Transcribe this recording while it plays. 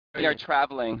They are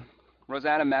traveling.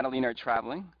 Rosanna and Madalena are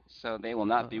traveling, so they will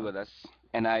not be Uh, with us.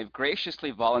 And I've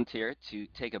graciously volunteered to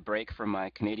take a break from my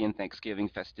Canadian Thanksgiving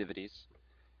festivities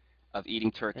of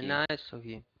eating turkey. Nice of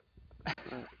you. Uh,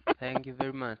 Thank you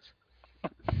very much.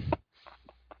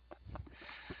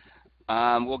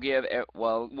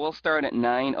 We'll start at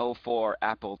 9:04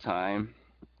 Apple time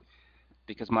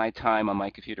because my time on my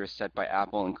computer is set by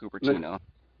Apple in Look, Cupertino,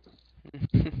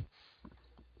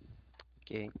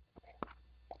 Okay.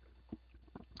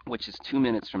 which is 2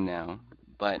 minutes from now.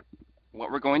 But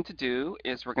what we're going to do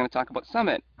is we're going to talk about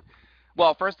Summit.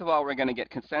 Well, first of all, we're going to get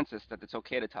consensus that it's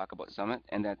okay to talk about Summit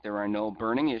and that there are no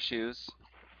burning issues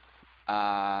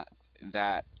uh,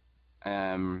 that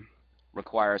um,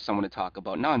 require someone to talk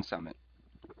about non-Summit.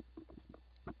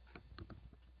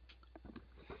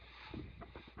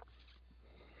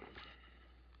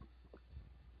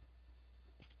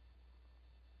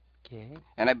 Okay.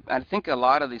 And I think a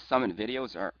lot of these Summit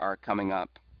videos are coming up.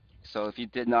 So if you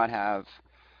did not have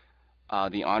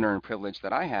the honor and privilege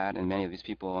that I had, and many of these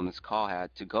people on this call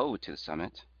had, to go to the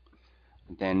summit,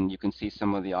 then you can see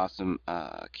some of the awesome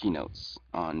keynotes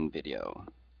on video.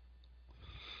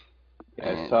 I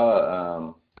And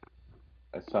saw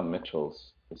I saw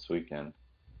Mitchell's this weekend.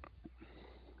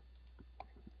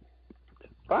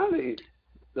 Apparently,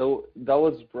 though, that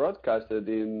was broadcasted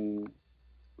in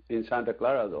Santa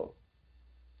Clara, though.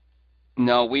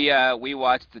 no, we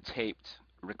watched the taped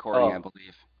recording, I Oh,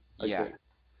 believe. Yeah, okay.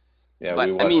 Yeah, but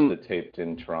we I watched mean, the taped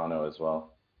in Toronto as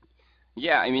well.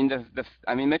 yeah, I mean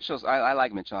I mean Mitchell's. I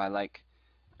like Mitchell. I like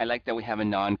that we have a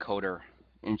non-coder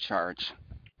in charge,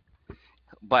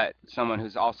 but someone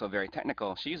who's also very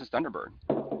technical. She uses Thunderbird.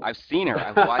 I've seen her.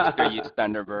 I've watched her use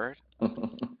Thunderbird.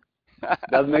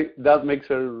 That makes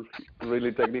her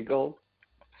really technical.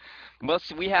 Well,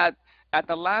 we had at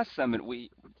the last summit, we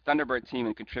Thunderbird team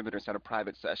and contributors had a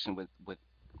private session with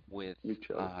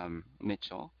Mitchell.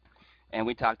 Mitchell, and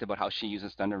we talked about how she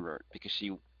uses Thunderbird because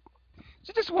she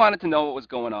just wanted to know what was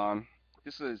going on.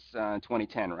 This was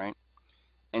 2010, right?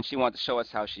 And she wanted to show us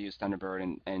how she used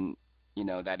Thunderbird and you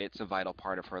know that it's a vital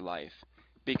part of her life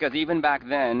because even back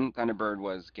then Thunderbird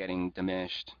was getting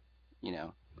diminished, you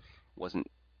know, wasn't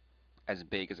as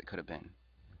big as it could have been.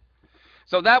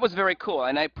 So that was very cool,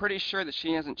 and I'm pretty sure that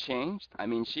she hasn't changed. I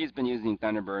mean, she's been using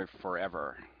Thunderbird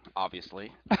forever,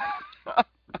 obviously.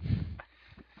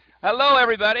 Hello,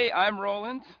 everybody. I'm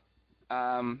Roland,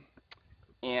 um,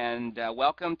 and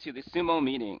welcome to the SUMO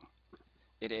Meeting.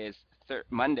 It is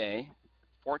Monday,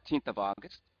 14th of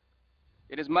August.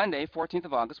 It is Monday, 14th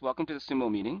of August. Welcome to the SUMO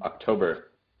Meeting. October.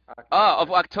 Of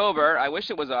October. I wish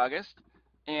it was August.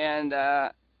 And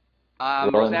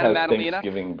Roland Rosanna has Madalena,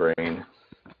 Thanksgiving brain.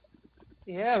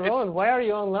 Yeah, it's Roland, why are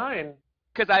you online?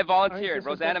 because I Aren't you volunteered.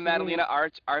 Rosanna supposed to Madalena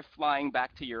be? are flying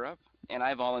back to Europe, and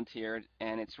I volunteered,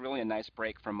 and it's really a nice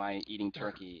break from my eating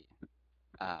turkey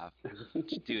uh,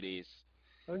 duties.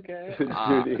 Okay.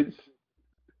 Uh, Duties.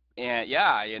 and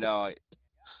yeah, you know,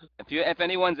 if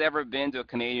anyone's ever been to a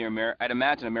Canadian I'd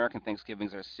imagine American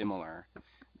Thanksgivings are similar.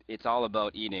 It's all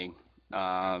about eating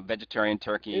vegetarian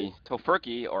turkey, It,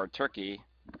 tofurkey or turkey.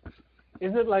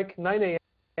 isn't it like 9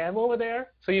 a.m. over there?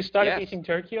 So you started Yes. eating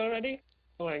turkey already?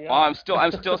 Oh my Oh, God.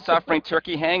 I'm still suffering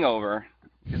turkey hangover.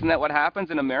 Isn't that what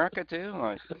happens in America too?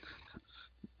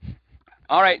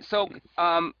 All right, so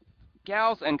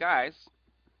gals and guys,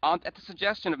 at the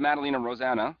suggestion of Madeline and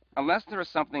Rosanna, unless there is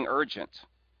something urgent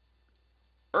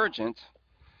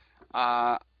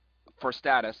uh, for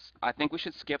status, I think we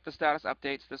should skip the status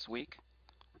updates this week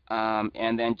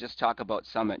and then just talk about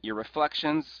Summit. Your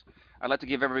reflections. I'd like to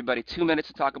give everybody 2 minutes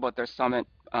to talk about their Summit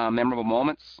memorable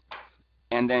moments,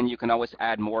 and then you can always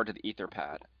add more to the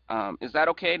Etherpad. Is that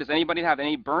okay? Does anybody have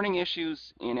any burning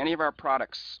issues in any of our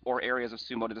products or areas of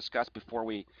Sumo to discuss before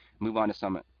we move on to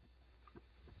Summit?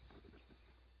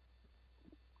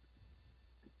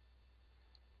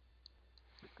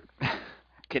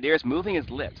 Kadir's moving his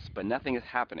lips, but nothing is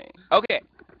happening. Okay,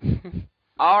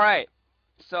 all right.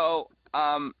 So,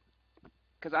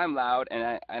 because I'm loud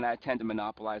and I tend to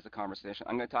monopolize the conversation,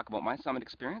 I'm going to talk about my Summit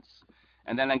experience,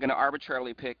 and then I'm going to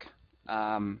arbitrarily pick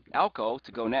Alco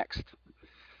to go next.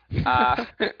 Uh,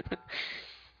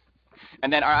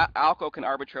 and then Alco can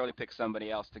arbitrarily pick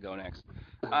somebody else to go next.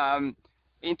 Um,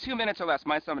 in 2 minutes or less,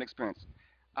 my Summit experience.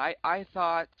 I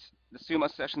thought the sumo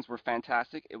sessions were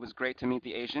fantastic. It was great to meet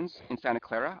the Asians in Santa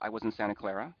Clara. I was in Santa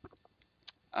Clara.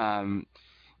 Um,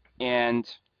 and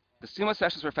the sumo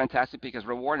sessions were fantastic because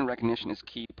reward and recognition is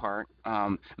key part.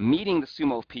 Meeting the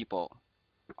sumo people,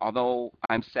 although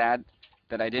I'm sad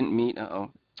that I didn't meet,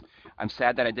 I'm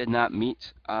sad that I did not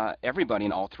meet everybody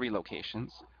in all three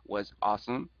locations, was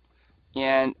awesome.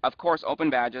 And of course, open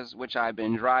badges, which I've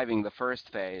been driving the first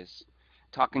phase,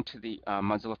 talking to the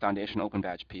Mozilla Foundation open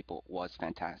badge people was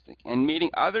fantastic. And meeting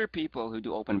other people who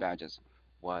do open badges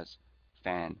was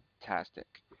fantastic.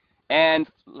 And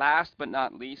last but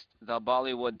not least, the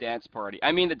Bollywood dance party.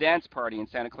 I mean, the dance party in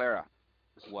Santa Clara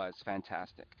was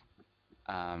fantastic.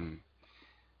 Um,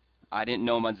 I didn't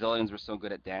know Mozillians were so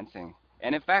good at dancing.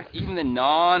 And in fact, even the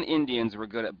non-Indians were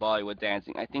good at Bollywood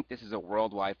dancing. I think this is a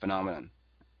worldwide phenomenon.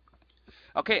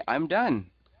 Okay, I'm done.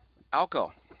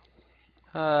 Alco.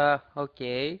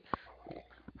 Okay,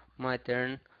 my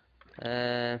turn.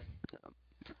 Uh,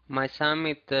 my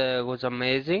summit was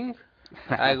amazing.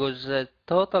 I was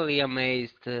totally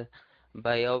amazed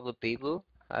by all the people.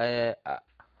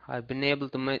 I've been able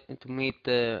to meet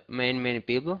many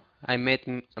people. I met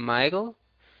Michael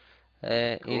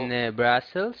in Cool.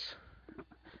 Brussels,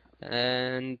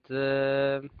 and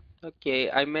okay,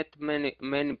 I met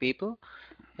many people,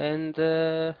 and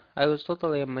I was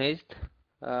totally amazed.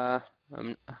 Uh,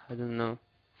 I don't know.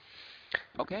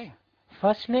 Okay.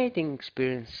 Fascinating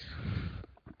experience.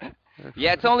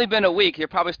 Yeah, it's only been a week. You're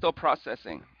probably still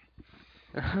processing.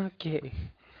 Okay.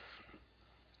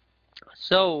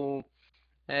 So,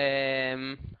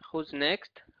 who's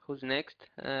next? Who's next?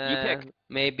 You pick.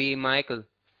 Maybe Michael.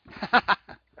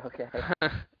 Okay.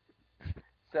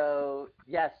 So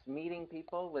yes, meeting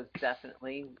people was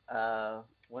definitely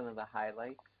one of the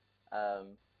highlights.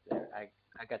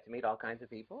 I got to meet all kinds of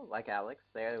people, like Alex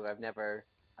there, who I've never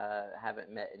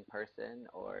haven't met in person,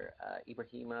 or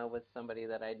Ibrahima was somebody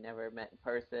that I'd never met in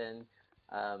person.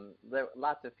 There were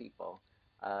lots of people.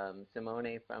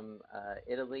 Simone from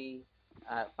Italy,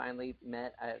 finally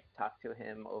met. I talked to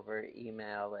him over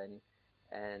email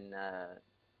and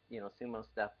sumo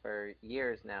stuff for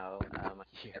years now. I get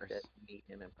to Years. meet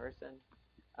him in person.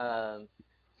 Um,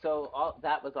 so all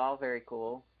that was all very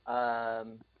cool.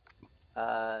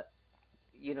 Uh,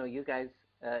 you guys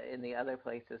in the other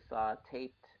places saw a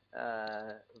taped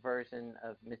version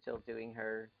of Mitchell doing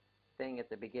her thing at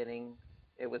the beginning.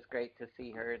 It was great to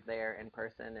see her there in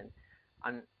person. And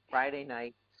on Friday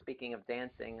night, speaking of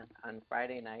dancing, on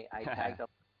Friday night I tagged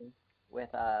along with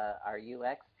our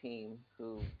UX team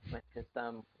who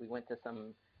we went to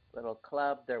some little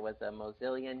club. There was a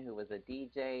Mozillian who was a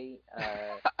DJ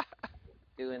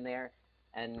doing there,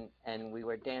 and we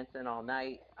were dancing all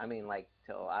night. I mean, like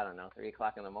till I don't know 3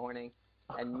 o'clock in the morning.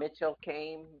 And Mitchell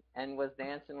came and was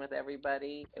dancing with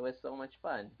everybody. It was so much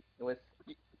fun. It was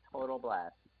total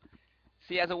blast.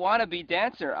 See, as a wannabe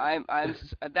dancer,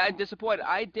 that disappointed.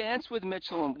 I danced with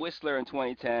Mitchell and Whistler in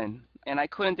 2010, and I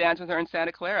couldn't dance with her in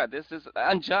Santa Clara. This is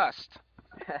unjust.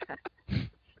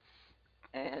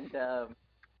 And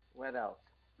what else?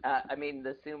 I mean,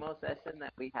 the sumo session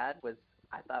that we had was,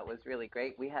 I thought, was really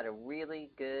great. We had a really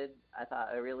good, I thought,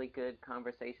 a really good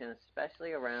conversation,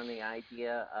 especially around the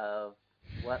idea of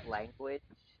what language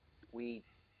we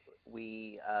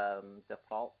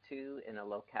default to in a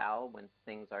locale when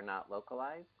things are not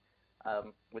localized,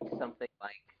 which is something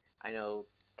like I know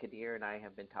Kadir and I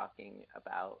have been talking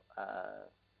about,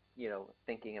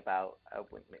 thinking about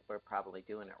we're probably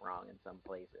doing it wrong in some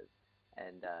places,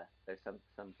 and there's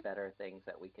some better things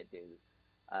that we could do.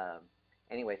 Um,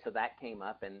 anyway, so that came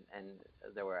up, and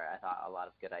there were, I thought, a lot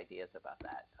of good ideas about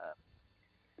that.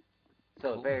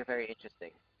 So Cool. very, very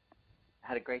interesting.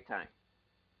 Had a great time.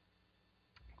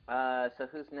 So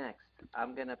who's next?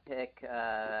 I'm gonna pick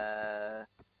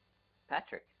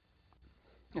Patrick.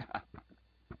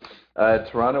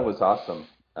 Toronto was awesome.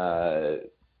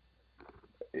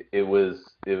 It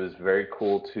was very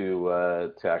cool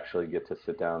to actually get to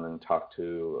sit down and talk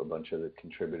to a bunch of the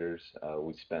contributors.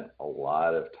 We spent a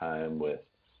lot of time with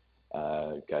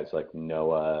guys like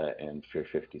Noah and Fear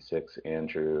 56,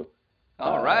 Andrew,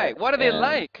 All right. What are they and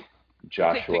like? You take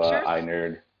Joshua, pictures?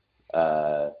 iNerd.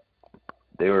 Uh,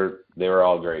 they were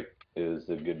all great. It was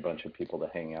a good bunch of people to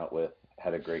hang out with.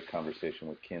 Had a great conversation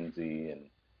with Kinsey, and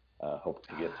hope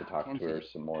to get to talk to her Kenzie.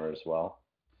 some more as well.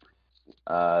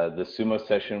 The sumo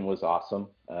session was awesome.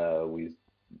 We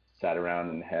sat around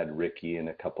and had Ricky and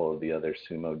a couple of the other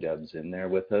sumo devs in there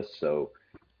with us, so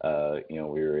we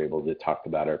were able to talk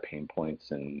about our pain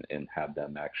points and have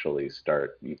them actually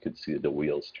start. You could see the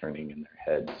wheels turning in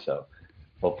their heads. So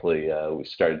hopefully we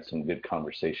started some good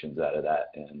conversations out of that,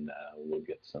 and we'll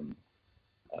get some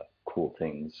cool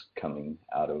things coming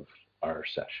out of our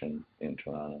session in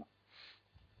Toronto.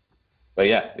 But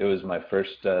yeah, it was my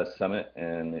first summit,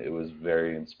 and it was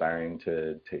very inspiring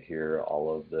to hear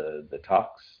all of the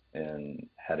talks, and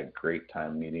had a great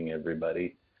time meeting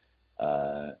everybody.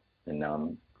 And now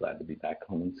I'm glad to be back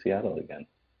home in Seattle again.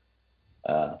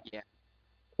 Uh, Yeah.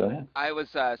 Go ahead. I was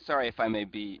sorry if I may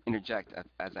be interject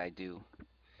as I do.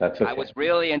 That's okay. I was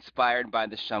really inspired by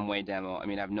the Shumway demo. I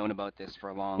mean, I've known about this for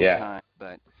a long Yeah. time,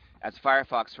 but as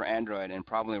Firefox for Android, and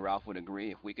probably Ralph would agree,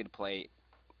 if we could play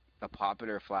the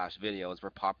popular Flash videos,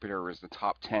 where popular is the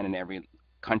top 10 in every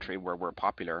country where we're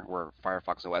popular, where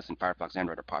Firefox OS and Firefox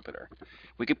Android are popular.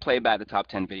 We could play back the top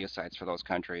 10 video sites for those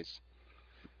countries.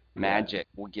 Magic.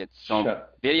 We'll get some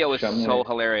video is so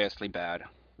hilariously bad.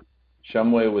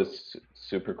 Shumway was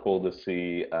super cool to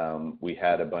see. We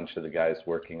had a bunch of the guys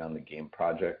working on the game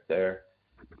project there.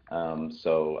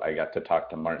 So I got to talk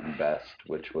to Martin Best,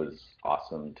 which was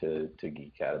awesome to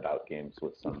geek out about games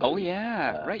with somebody. Oh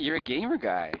yeah, right. You're a gamer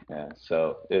guy. Yeah.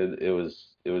 So it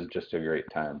was just a great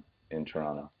time in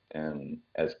Toronto. And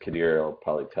as Kadir will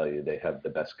probably tell you, they have the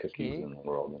best cookies in the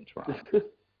world in Toronto.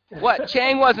 What?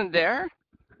 Chang wasn't there?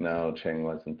 No, Chang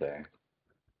wasn't there.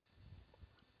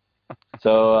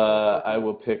 So I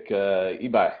will pick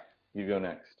Ibai. You go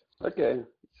next. Okay.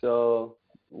 So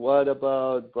what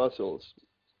about Brussels?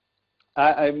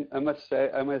 I must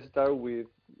say I must start with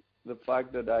the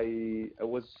fact that I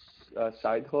was a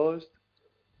side host.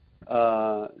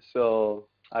 So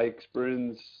I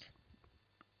experienced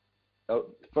a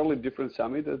fairly different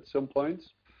summit at some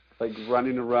points, like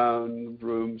running around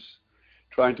rooms,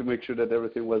 trying to make sure that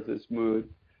everything was smooth.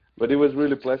 But it was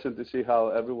really pleasant to see how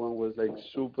everyone was like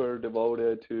super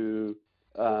devoted to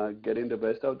getting the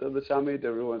best out of the summit.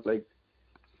 Everyone's like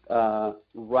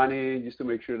running just to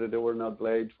make sure that they were not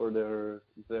late for their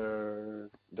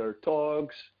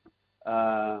talks.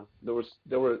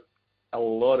 There were a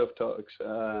lot of talks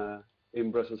in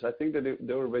Brussels. I think that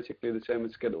they were basically the same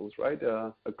schedules, right,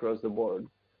 across the board.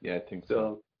 Yeah, I think so.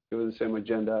 So it was the same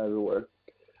agenda everywhere.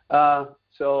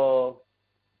 So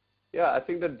yeah, I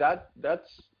think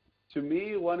that's to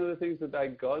me one of the things that I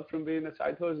got from being a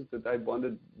side host is that I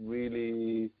bonded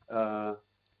really.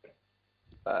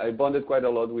 I bonded quite a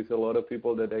lot with a lot of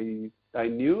people that I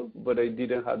knew, but I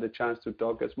didn't have the chance to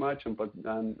talk as much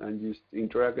and just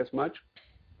interact as much.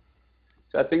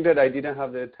 So I think that I didn't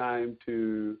have the time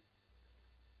to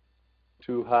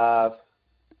talk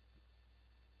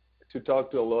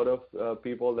to a lot of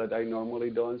people that I normally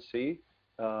don't see.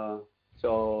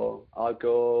 So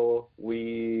Alco,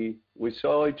 we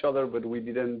saw each other, but we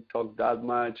didn't talk that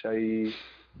much. I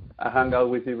hung out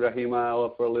with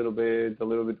Ibrahima for a little bit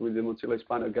with the Mozilla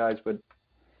Hispanic guys, but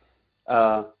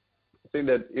I think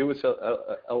that it was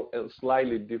a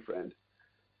slightly different.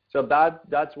 So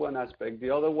that's one aspect. The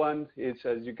other one is,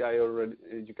 as you guys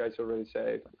already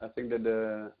said, I think that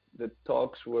the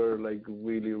talks were like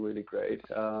really, really great.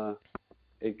 I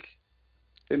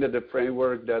think that the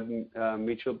framework that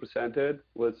Mitchell presented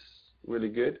was really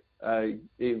good.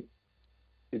 It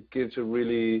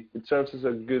serves as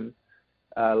a good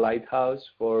lighthouse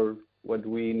for what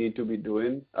we need to be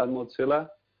doing at Mozilla,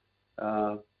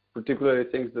 particularly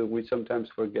things that we sometimes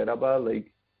forget about.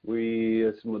 Like we,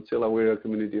 as Mozilla, we're a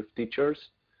community of teachers.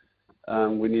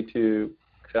 We need to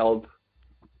help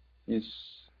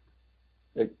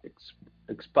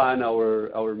expand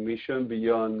our mission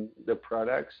beyond the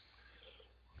products.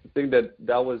 I think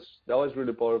that was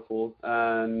really powerful.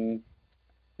 And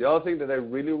the other thing that I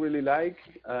really, really like,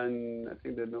 and I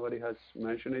think that nobody has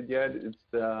mentioned it yet, it's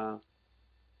the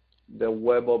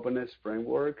web openness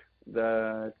framework.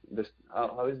 How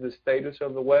is the status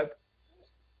of the web?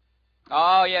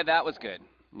 Oh yeah, that was good.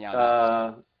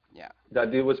 Yeah.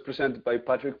 That it was presented by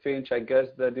Patrick Finch. I guess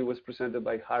that it was presented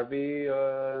by Harvey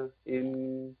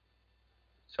in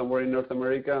somewhere in North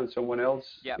America and someone else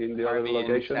in the Harvey other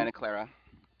location. In Santa Clara.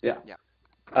 Yeah.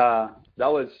 That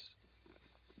was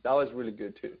really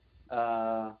good too.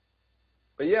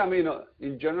 But yeah, I mean,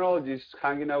 in general, just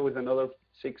hanging out with another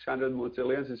 600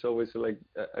 Mozillians is always like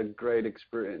a great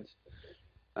experience.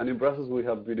 And in Brussels, we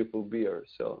have beautiful beer,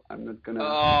 so I'm not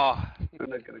gonna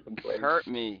complain. Hurt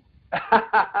me.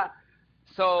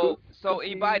 So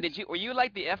Ibai, were you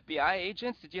like the FBI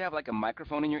agents? Did you have like a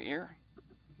microphone in your ear?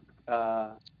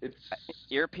 It's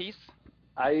earpiece.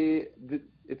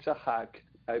 It's a hack.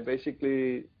 I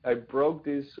broke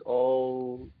these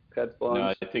all headphones.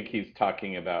 No, I think he's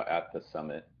talking about at the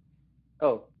summit.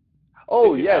 Oh,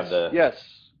 yes.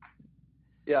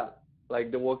 Yeah,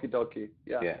 like the walkie-talkie.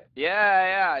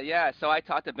 Yeah. So I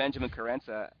talked to Benjamin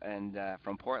Carenza and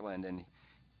from Portland, and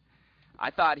I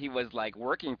thought he was like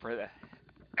working for the.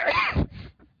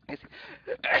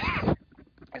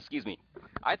 Excuse me.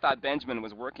 I thought Benjamin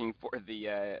was working for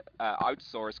the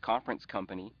outsourced conference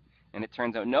company. And it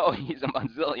turns out, no, he's a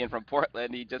Mozillian from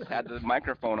Portland. He just had the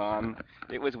microphone on.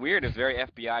 It was weird. It was very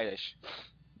FBI-ish.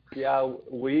 Yeah,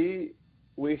 we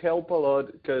help a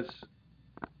lot because,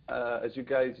 as you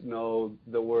guys know,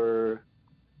 there were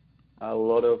a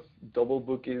lot of double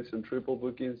bookings and triple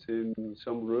bookings in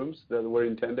some rooms that were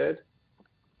intended.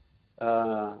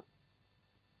 Uh,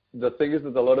 the thing is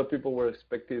that a lot of people were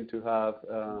expecting to have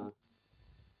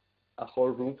a whole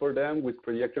room for them with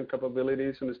projection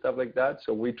capabilities and stuff like that.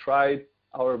 So we tried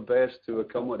our best to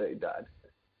accommodate that.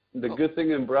 The good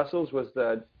thing in Brussels was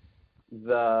that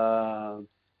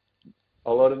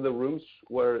a lot of the rooms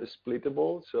were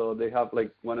splittable, so they have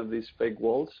like one of these fake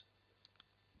walls.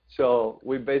 So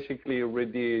we basically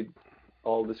redid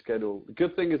all the schedule. The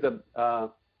good thing is that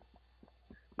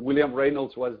William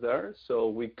Reynolds was there, so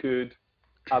we could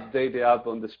update the app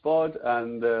on the spot,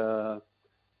 and the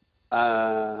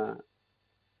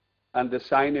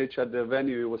signage at the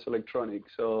venue was electronic.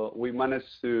 So we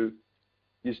managed to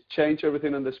just change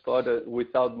everything on the spot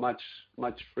without much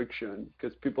friction,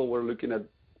 because people were looking at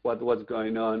what was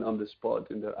going on the spot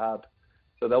in their app.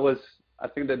 So that was, I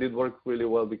think that it worked really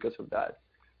well because of that.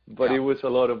 But it was a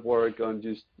lot of work on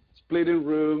just splitting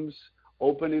rooms,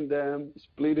 opening them,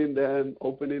 splitting them,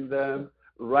 opening them,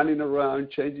 running around,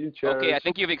 changing chairs. Okay, I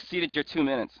think you've exceeded your 2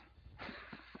 minutes.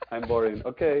 I'm boring.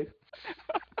 Okay.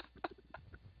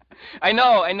 I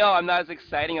know. I'm not as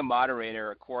exciting a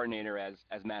moderator or coordinator as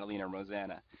Madalena or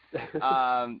Rosanna.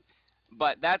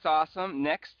 But that's awesome.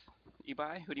 Next,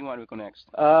 Ibai, who do you want to go next?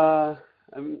 I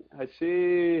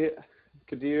see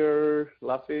Kadir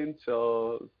laughing,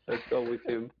 so let's go with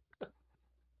him.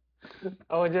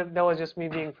 Oh, that was just me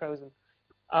being frozen.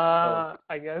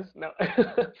 I guess no.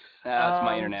 That's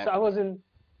my internet. So I was in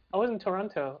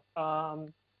Toronto.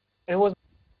 It was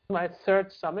my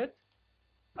third summit.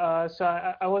 So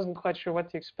I wasn't quite sure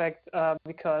what to expect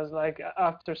because like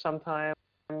after some time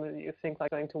you think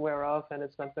like going to wear off and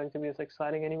it's not going to be as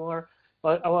exciting anymore.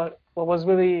 But what was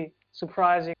really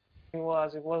surprising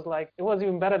was it was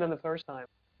even better than the first time.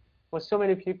 There was so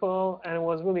many people, and it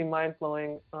was really mind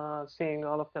blowing seeing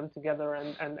all of them together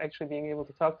and actually being able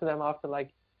to talk to them after like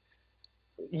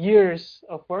years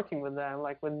of working with them,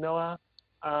 like with Noah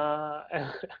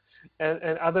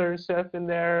and others who have been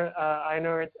there,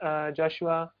 Einert,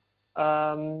 Joshua,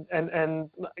 and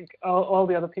like all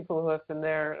the other people who have been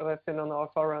there, who have been on our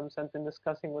forums and been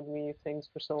discussing with me things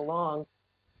for so long.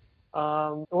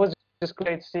 It was just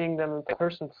great seeing them in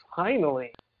person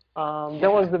finally.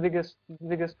 That was the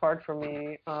biggest part for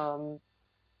me,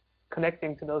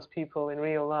 connecting to those people in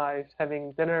real life,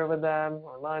 having dinner with them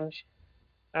or lunch.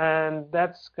 And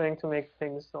that's going to make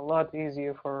things a lot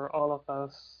easier for all of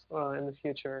us in the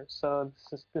future. So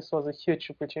this was a huge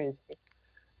opportunity.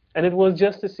 And it was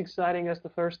just as exciting as the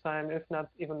first time, if not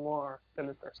even more than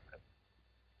the first time.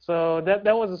 So that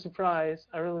was a surprise.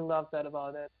 I really loved that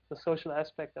about it, the social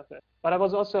aspect of it. But I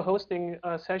was also hosting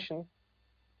a session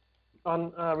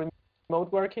on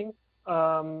remote working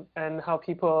and how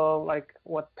people, like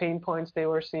what pain points they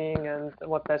were seeing and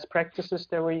what best practices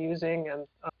they were using. And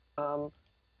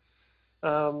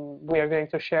we are going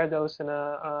to share those in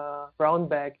a brown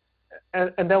bag,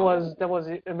 and that was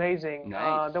amazing.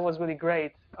 Nice. That was really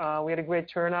great. We had a great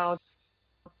turnout,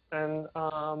 and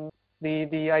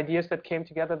the ideas that came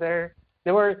together there,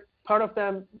 they were part of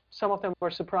them. Some of them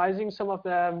were surprising. Some of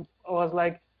them was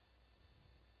like,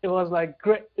 it was like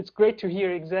great. It's great to hear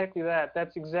exactly that.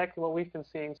 That's exactly what we've been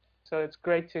seeing. So it's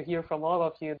great to hear from all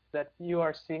of you that you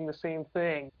are seeing the same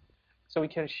thing, so we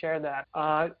can share that.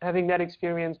 Having that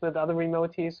experience with other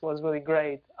remotees was really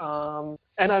great. And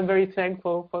I'm very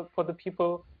thankful for the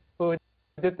people who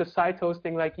did the site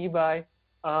hosting like eBay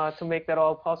to make that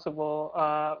all possible.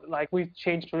 Like we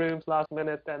changed rooms last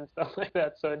minute and stuff like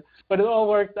that. But it all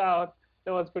worked out.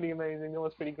 That was pretty amazing. That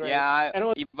was pretty great. Yeah, and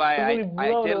Ibai,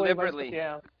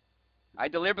 yeah. I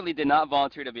deliberately did not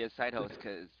volunteer to be a site host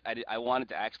because I wanted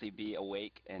to actually be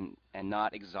awake and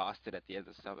not exhausted at the end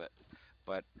of the summit.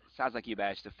 But it sounds like you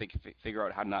managed to figure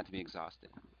out how not to be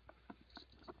exhausted.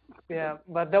 Yeah,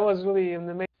 but that was really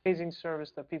an amazing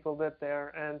service that people did there,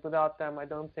 and without them, I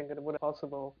don't think it would have been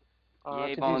possible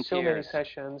Yay, to volunteers. do so many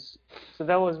sessions. So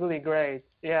that was really great.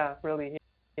 Yeah, really.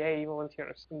 Yay,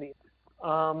 volunteers, indeed.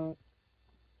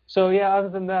 So yeah, other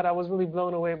than that, I was really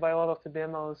blown away by all of the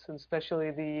demos, and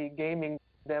especially the gaming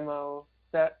demo.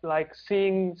 That like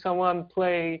seeing someone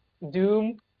play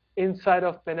Doom inside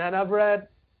of banana bread,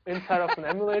 inside of an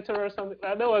emulator or something.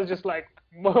 That was just like,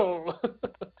 whoa,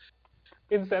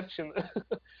 Inception.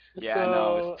 Yeah, So,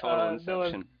 no, it was total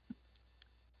Inception.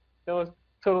 That was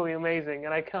totally amazing,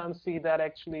 and I can't see that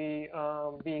actually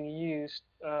being used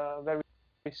very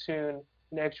soon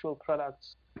in actual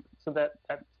products. So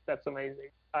that's amazing.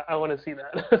 I want to see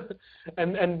that,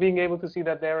 and being able to see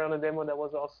that there on a demo, that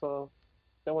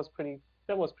was pretty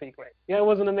great. Yeah, it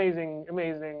was an amazing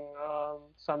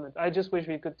summit. I just wish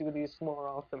we could do these more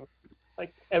often.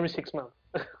 like every 6 months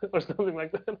or something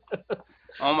like that.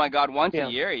 Oh my God, once a Yeah,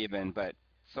 year even, but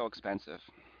so expensive,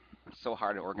 so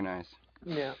hard to organize.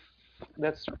 yeah,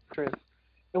 that's true.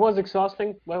 It was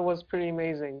exhausting, but it was pretty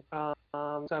amazing. So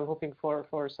I'm hoping for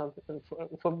something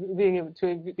for being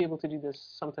able to do this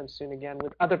sometime soon again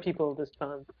with other people this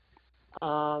time.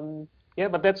 Yeah,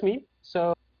 but that's me.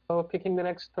 So picking the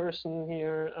next person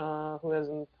here who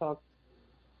hasn't talked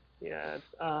yet.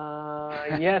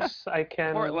 Yes, I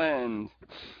can. Portland.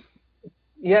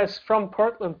 Yes, from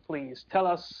Portland, please tell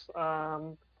us,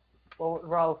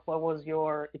 Ralph, what was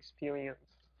your experience?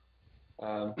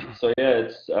 So yeah,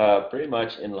 it's pretty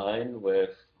much in line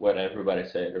with what everybody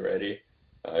said already.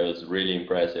 It was really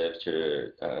impressive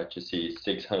to see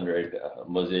 600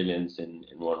 Mozillians in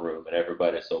one room, and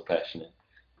everybody's so passionate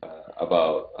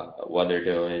about what they're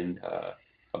doing,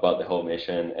 about the whole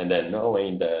mission, and then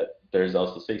knowing that there's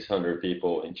also 600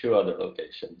 people in two other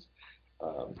locations.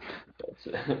 Um, that's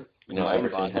everything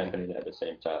Mind-boggling. happening at the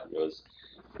same time. It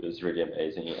was really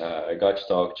amazing. I got to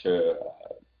talk to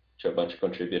a bunch of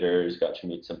contributors, got to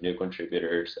meet some new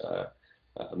contributors,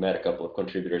 met a couple of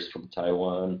contributors from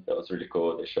Taiwan. That was really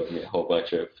cool. They showed me a whole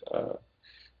bunch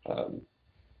um,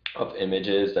 of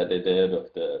images that they did of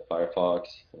the Firefox,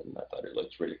 and I thought it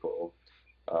looked really cool.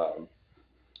 Um,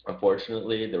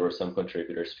 Unfortunately, there were some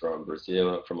contributors from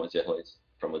Brazil, from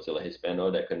Mozilla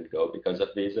Hispano that couldn't go because of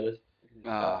visas.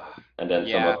 Uh, And then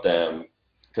some yeah. of them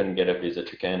couldn't get a visa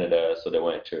to Canada, so they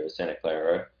went to Santa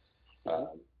Clara.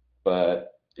 Um,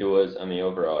 but it was, I mean,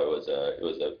 overall, it was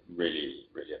a really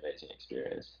really amazing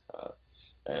experience.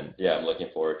 And yeah, I'm looking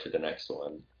forward to the next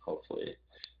one, hopefully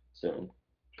soon.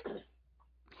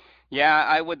 Yeah,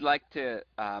 I would like to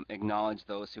acknowledge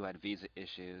those who had visa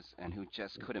issues and who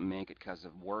just couldn't make it because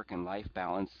of work and life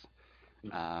balance.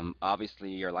 Obviously,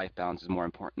 your life balance is more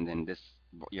important than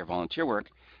your volunteer work.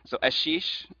 So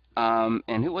Ashish,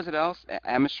 and who was it else?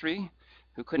 Amishri,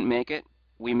 who couldn't make it.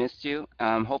 We missed you.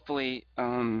 Hopefully,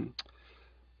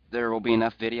 there will be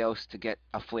enough videos to get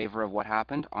a flavor of what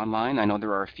happened online. I know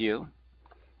there are a few,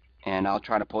 and I'll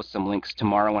try to post some links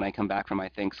tomorrow when I come back from my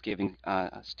Thanksgiving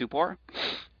stupor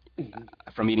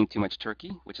from eating too much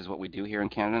turkey, which is what we do here in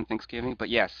Canada on Thanksgiving. But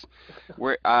yes,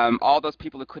 we're all those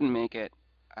people who couldn't make it.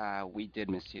 We did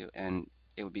miss you, and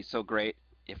it would be so great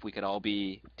if we could all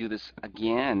do this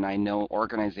again. I know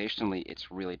organizationally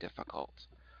it's really difficult.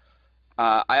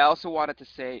 I also wanted to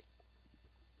say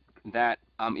that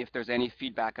if there's any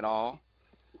feedback at all,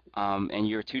 and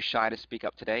you're too shy to speak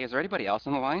up today, is there anybody else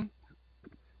on the line?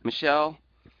 Michelle,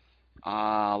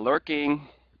 lurking,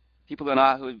 people who are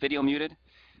not who video muted.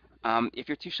 If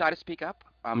you're too shy to speak up,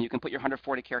 you can put your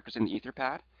 140 characters in the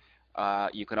Etherpad.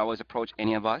 You can always approach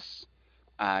any of us.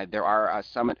 There are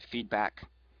Summit feedback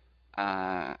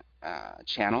uh,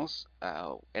 channels,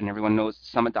 and everyone knows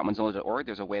summit.mozilla.org.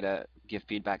 There's a way to give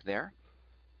feedback there.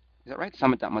 Is that right?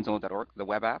 Summit.mozilla.org, the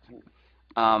web app.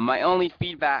 My only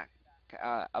feedback,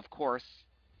 of course,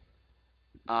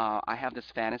 I have this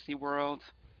fantasy world.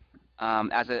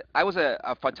 I was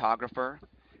a photographer,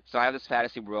 so I have this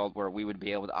fantasy world where we would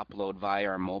be able to upload via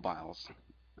our mobiles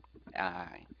uh,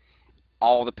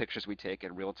 all the pictures we take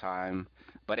in real time.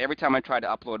 But every time I try to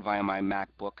upload via my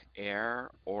MacBook Air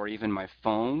or even my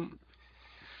phone,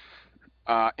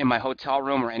 in my hotel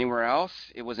room or anywhere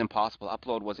else, it was impossible.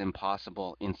 Upload was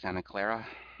impossible in Santa Clara.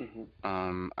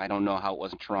 I don't know how it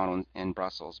was in Toronto and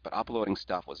Brussels, but uploading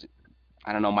stuff was.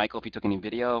 I don't know, Michael, if you took any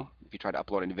video, if you tried to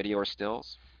upload any video or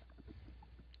stills.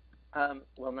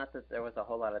 Well, not that there was a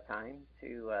whole lot of time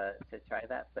to try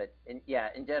that, but in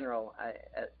general,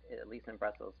 at least in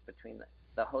Brussels, between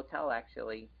the hotel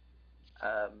actually,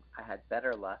 I had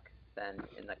better luck than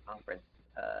in the conference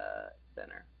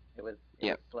center. It was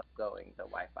Yeah, slow going, the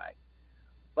Wi-Fi.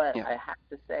 But yeah, I have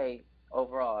to say,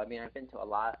 overall, I mean, I've been to a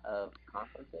lot of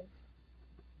conferences,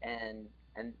 and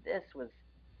this was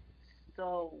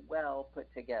so well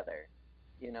put together,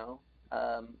 you know.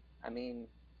 I mean,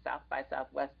 South by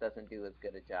Southwest doesn't do as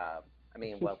good a job. I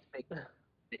mean, well,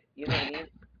 you know what I mean? In terms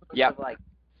yeah, of like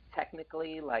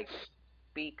technically, like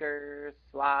speakers,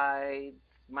 slides,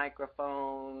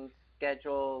 microphones,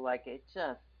 schedule, like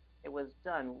it was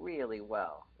done really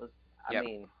well. It was, I yeah,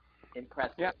 mean, yeah,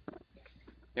 impressive.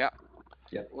 yeah,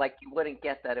 Yeah. Like you wouldn't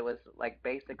get that it was like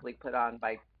basically put on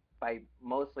by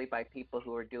mostly by people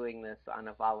who are doing this on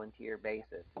a volunteer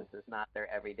basis. This is not their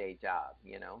everyday job,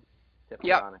 to put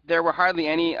yeah. on a There were hardly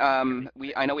any. I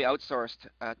know we outsourced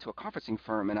to a conferencing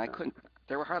firm, and I couldn't.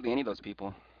 There were hardly any of those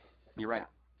people. You're right.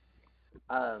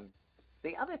 yeah. Um,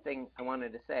 the other thing I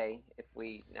wanted to say, if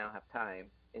we now have time,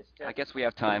 is I just guess we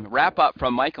have time. Wrap up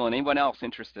from Michael and anyone else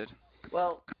interested.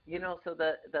 well, so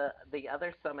the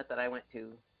other summit that I went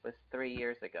to was 3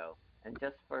 years ago. And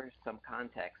just for some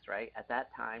context, right? At that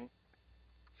time,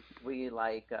 we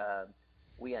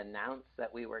we announced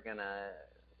that we were gonna,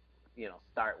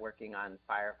 start working on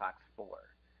Firefox 4.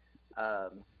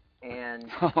 Um,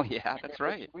 and Oh yeah, and that's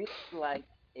right.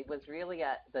 it was really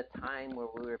at the time where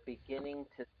we were beginning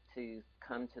to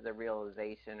come to the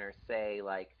realization or say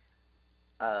like,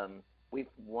 um,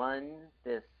 we've won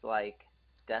this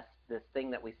this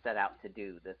thing that we set out to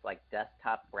do, this like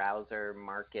desktop browser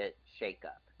market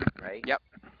shakeup, right? Yep.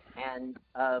 And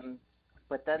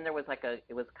but then there was like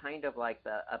it was kind of like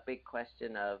a big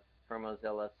question of for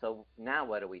Mozilla. So now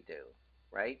what do we do,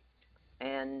 right?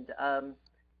 And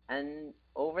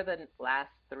over the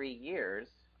last 3 years,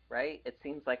 right, it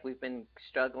seems like we've been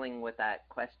struggling with that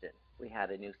question. We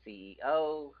had a new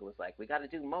CEO who was like, we got to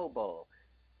do mobile,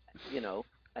 you know,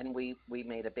 and we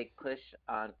made a big push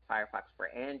on Firefox for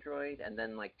Android, and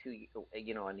then like a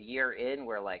year in,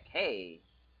 we're like, hey,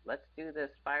 let's do this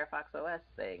Firefox OS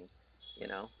thing, you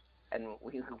know, and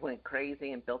we went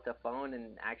crazy and built a phone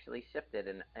and actually shipped it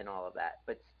and all of that.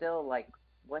 But still, like,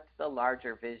 what's the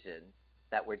larger vision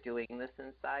that we're doing this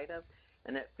inside of?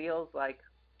 And it feels like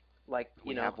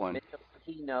We have one. Mitchell's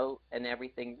keynote and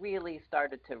everything really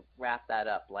started to wrap that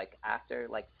up. Like after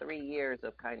like 3 years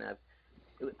of kind of,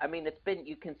 I mean, it's been,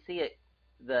 you can see it,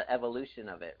 the evolution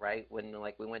of it, right? When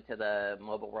like we went to the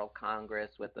Mobile World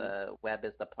Congress with the web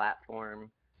as the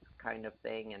platform kind of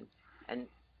thing, and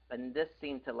and this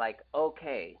seemed to like,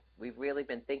 okay, we've really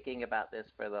been thinking about this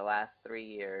for the last 3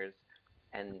 years,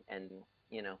 and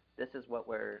this is what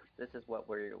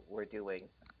we're doing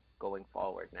going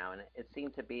forward now, and it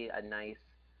seemed to be a nice.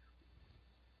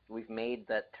 We've made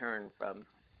that turn from,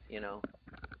 you know,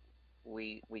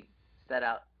 we set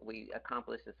out, we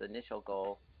accomplished this initial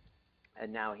goal,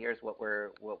 and now here's what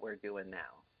we're doing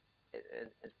now.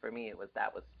 For me,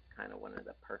 that was kind of one of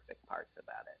the perfect parts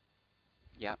about it.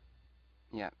 Yep.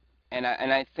 Yep. And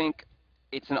I think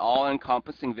it's an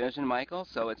all-encompassing vision, Michael.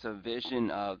 So it's a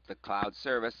vision of the cloud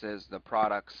services, the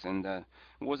products, and the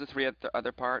what was the three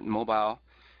other part? Mobile.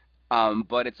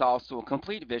 But it's also a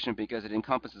complete vision because it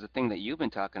encompasses the thing that you've been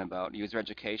talking about, user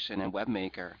education and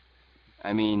webmaker.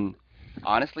 I mean,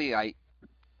 honestly, I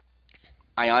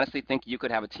honestly think you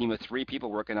could have a team of three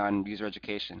people working on user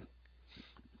education.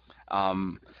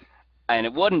 Um, and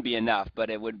it wouldn't be enough, but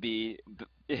it would be,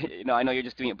 I know you're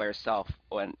just doing it by yourself,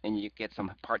 and you get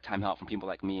some part-time help from people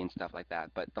like me and stuff like that.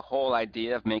 But the whole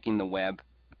idea of making the web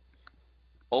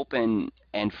open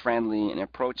and friendly and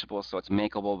approachable so it's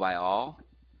makeable by all,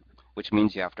 which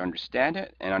means you have to understand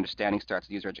it, and understanding starts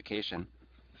with user education.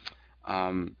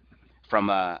 Um, from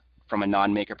a from a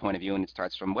non-maker point of view, and it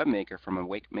starts from webmaker from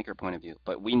a maker point of view.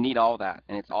 But we need all that,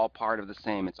 and it's all part of the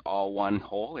same. It's all one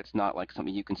whole. It's not like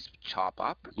something you can chop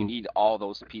up. You need all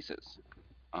those pieces.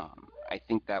 I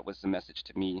think that was the message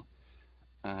to me.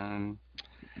 Um,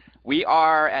 we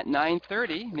are at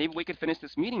 9:30. Maybe we could finish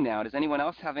this meeting now. Does anyone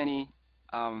else have any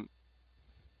um,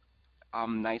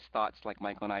 nice thoughts like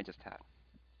Michael and I just had?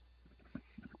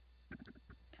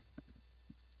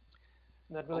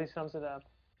 That really sums it up.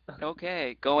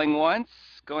 Okay, going once,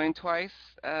 going twice.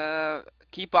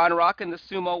 Keep on rocking the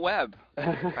sumo web,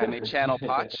 if I may channel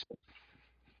Potch.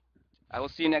 I will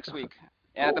see you next week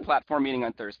and at the platform meeting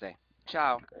on Thursday.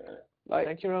 Ciao. Bye.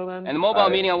 Thank you, Roland. And the mobile Bye.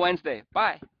 meeting on Wednesday.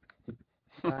 Bye.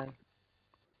 Bye.